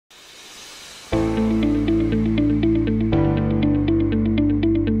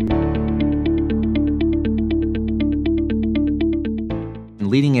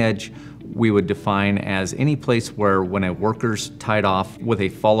leading edge we would define as any place where when a worker's tied off with a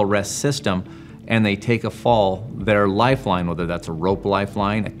fall arrest system and they take a fall, their lifeline, whether that's a rope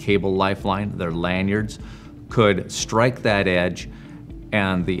lifeline, a cable lifeline, their lanyards, could strike that edge,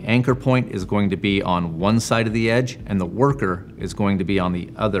 and the anchor point is going to be on one side of the edge and the worker is going to be on the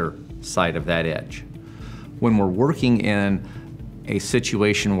other side of that edge. When we're working in a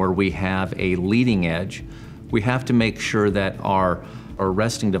situation where we have a leading edge, we have to make sure that our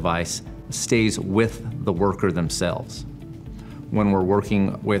arresting device stays with the worker themselves. When we're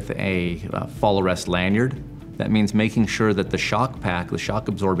working with a fall arrest lanyard, that means making sure that the shock pack, the shock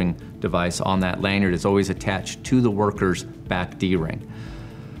absorbing device on that lanyard is always attached to the worker's back D-ring.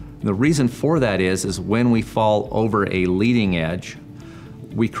 The reason for that is when we fall over a leading edge,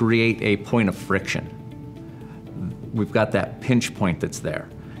 we create a point of friction. We've got that pinch point that's there.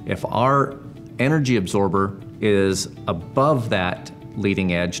 If our energy absorber is above that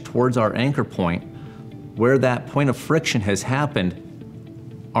leading edge towards our anchor point, where that point of friction has happened,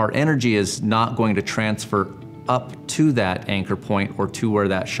 our energy is not going to transfer up to that anchor point or to where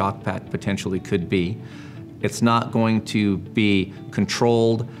that shock pack potentially could be. It's not going to be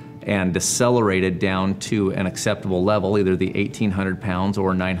controlled and decelerated down to an acceptable level, either the 1,800 pounds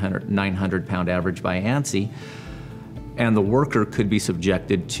or 900 pound average by ANSI, and the worker could be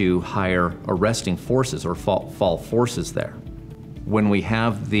subjected to higher arresting forces or fall forces there. When we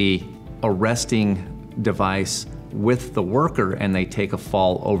have the arresting device with the worker and they take a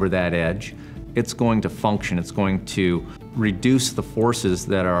fall over that edge, it's going to function. It's going to reduce the forces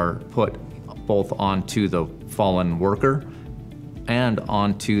that are put both onto the fallen worker and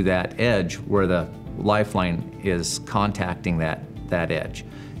onto that edge where the lifeline is contacting that edge.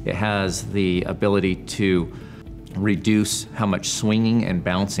 It has the ability to reduce how much swinging and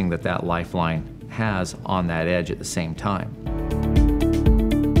bouncing that lifeline has on that edge at the same time.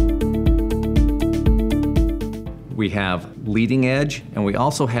 We have leading edge, and we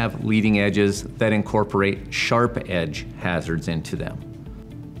also have leading edges that incorporate sharp edge hazards into them.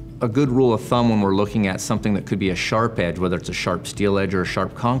 A good rule of thumb when we're looking at something that could be a sharp edge, whether it's a sharp steel edge or a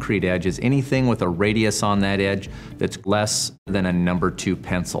sharp concrete edge, is anything with a radius on that edge that's less than a number 2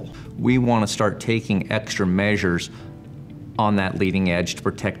 pencil. We want to start taking extra measures on that leading edge to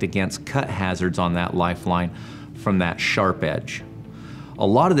protect against cut hazards on that lifeline from that sharp edge. A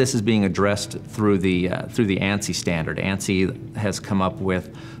lot of this is being addressed through the ANSI standard. ANSI has come up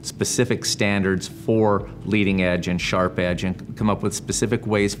with specific standards for leading edge and sharp edge and come up with specific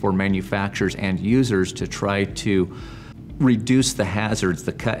ways for manufacturers and users to try to reduce the hazards,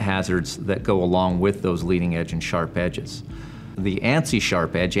 the cut hazards that go along with those leading edge and sharp edges. The ANSI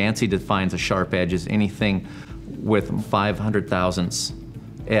sharp edge, ANSI defines a sharp edge as anything with 500 thousandths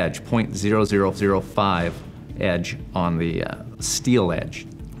edge, 0.0005 edge on the steel edge.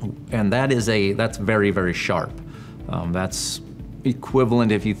 And that's very, very sharp. That's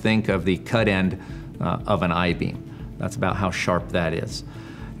equivalent if you think of the cut end of an I-beam. That's about how sharp that is.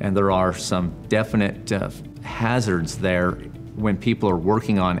 And there are some definite hazards there when people are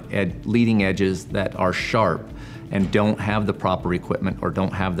working on leading edges that are sharp and don't have the proper equipment or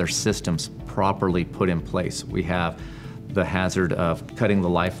don't have their systems properly put in place. We have the hazard of cutting the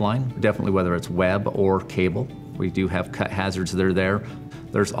lifeline, definitely whether it's web or cable. We do have cut hazards that are there.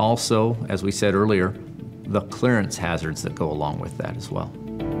 There's also, as we said earlier, the clearance hazards that go along with that as well.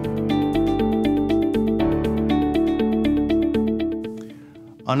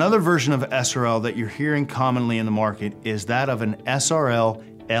 Another version of SRL that you're hearing commonly in the market is that of an SRL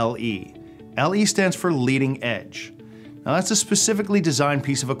LE. LE stands for leading edge. Now that's a specifically designed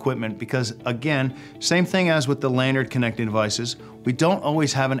piece of equipment because, again, same thing as with the lanyard connecting devices, we don't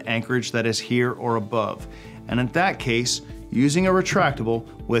always have an anchorage that is here or above. And in that case, using a retractable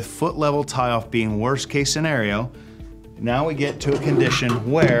with foot level tie-off being worst case scenario, now we get to a condition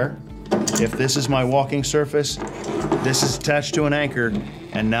where if this is my walking surface, this is attached to an anchor,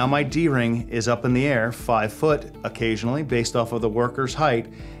 and now my D-ring is up in the air, 5 foot occasionally based off of the worker's height,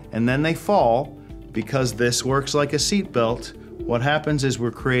 and then they fall. Because this works like a seat belt, what happens is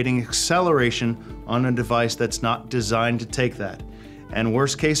we're creating acceleration on a device that's not designed to take that. And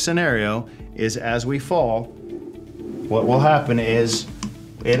worst case scenario is as we fall, what will happen is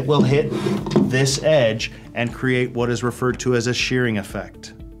it will hit this edge and create what is referred to as a shearing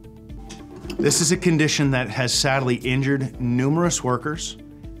effect. This is a condition that has sadly injured numerous workers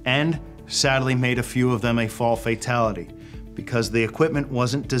and sadly made a few of them a fall fatality because the equipment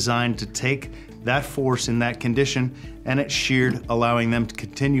wasn't designed to take that force in that condition, and it sheared, allowing them to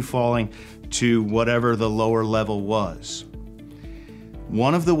continue falling to whatever the lower level was.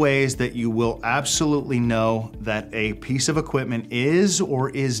 One of the ways that you will absolutely know that a piece of equipment is or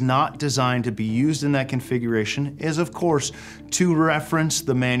is not designed to be used in that configuration is, of course, to reference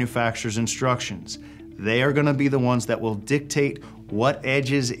the manufacturer's instructions. They are going to be the ones that will dictate what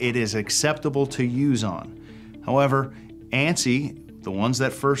edges it is acceptable to use on. However, ANSI, the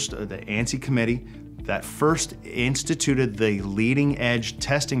ANSI committee that first instituted the leading edge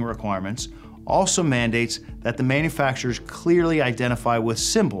testing requirements, also mandates that the manufacturers clearly identify with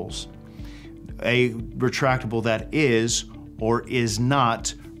symbols a retractable that is or is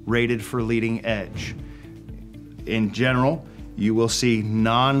not rated for leading edge. In general, you will see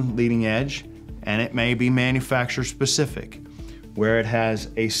non-leading edge, and it may be manufacturer specific, where it has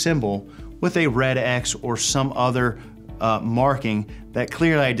a symbol with a red X or some other marking that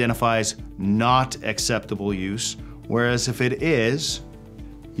clearly identifies not acceptable use, whereas if it is,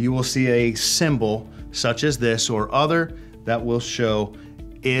 you will see a symbol such as this or other that will show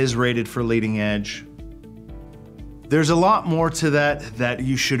is rated for leading edge. There's a lot more to that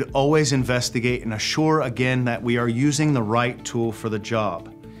you should always investigate and assure again that we are using the right tool for the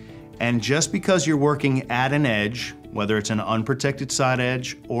job. And just because you're working at an edge, whether it's an unprotected side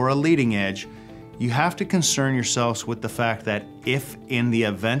edge or a leading edge, you have to concern yourselves with the fact that if in the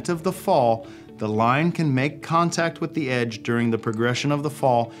event of the fall, the line can make contact with the edge during the progression of the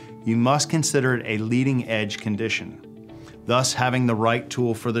fall, you must consider it a leading edge condition, thus having the right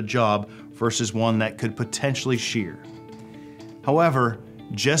tool for the job versus one that could potentially shear. However,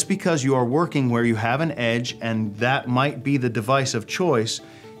 just because you are working where you have an edge and that might be the device of choice,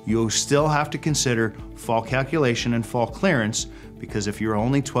 you still have to consider fall calculation and fall clearance, because if you're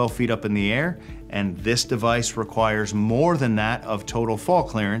only 12 feet up in the air and this device requires more than that of total fall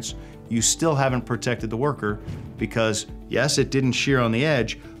clearance, you still haven't protected the worker because, yes, it didn't shear on the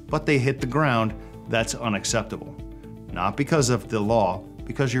edge, but they hit the ground. That's unacceptable. Not because of the law,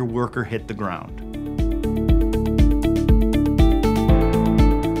 because your worker hit the ground.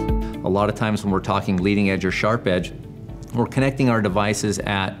 A lot of times when we're talking leading edge or sharp edge, we're connecting our devices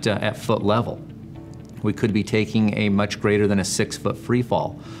at foot level. We could be taking a much greater than a 6-foot free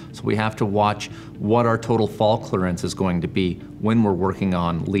fall. So we have to watch what our total fall clearance is going to be when we're working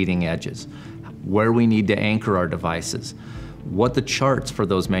on leading edges, where we need to anchor our devices, what the charts for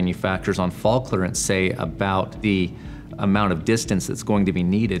those manufacturers on fall clearance say about the amount of distance that's going to be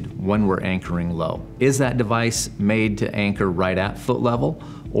needed when we're anchoring low. Is that device made to anchor right at foot level,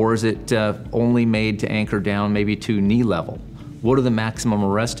 or is it only made to anchor down maybe to knee level? What are the maximum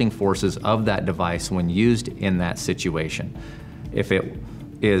arresting forces of that device when used in that situation? If it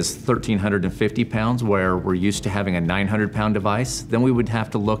is 1,350 pounds, where we're used to having a 900-pound device, then we would have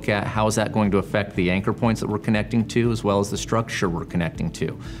to look at how is that going to affect the anchor points that we're connecting to, as well as the structure we're connecting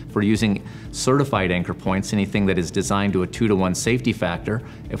to. If we're using certified anchor points, anything that is designed to a 2-to-1 safety factor,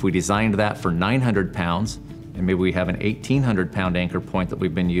 if we designed that for 900 pounds, and maybe we have an 1,800-pound anchor point that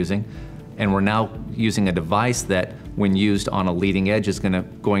we've been using, and we're now using a device that, when used on a leading edge, is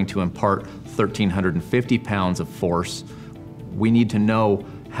going to impart 1,350 pounds of force, we need to know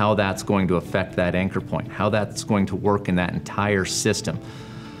how that's going to affect that anchor point, how that's going to work in that entire system.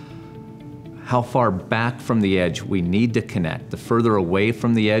 How far back from the edge we need to connect. The further away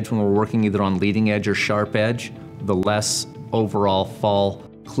from the edge when we're working either on leading edge or sharp edge, the less overall fall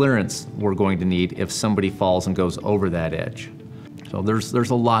clearance we're going to need if somebody falls and goes over that edge. So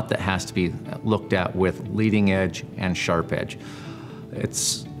there's a lot that has to be looked at with leading edge and sharp edge.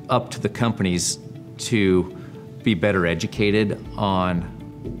 It's up to the companies to be better educated on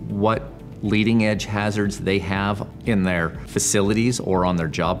what leading edge hazards they have in their facilities or on their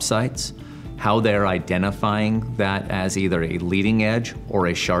job sites, how they're identifying that as either a leading edge or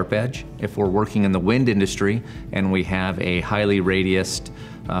a sharp edge. If we're working in the wind industry and we have a highly radiused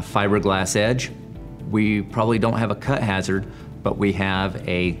fiberglass edge, we probably don't have a cut hazard, but we have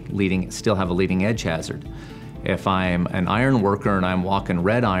still have a leading edge hazard. If I'm an iron worker and I'm walking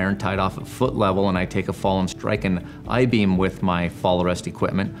red iron tied off at foot level and I take a fall and strike an I-beam with my fall arrest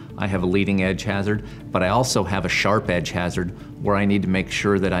equipment, I have a leading edge hazard, but I also have a sharp edge hazard where I need to make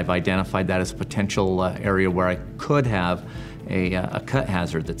sure that I've identified that as a potential area where I could have a cut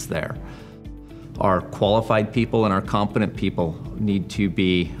hazard that's there. Our qualified people and our competent people need to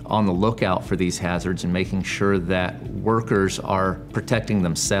be on the lookout for these hazards and making sure that workers are protecting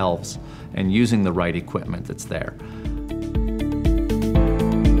themselves and using the right equipment that's there.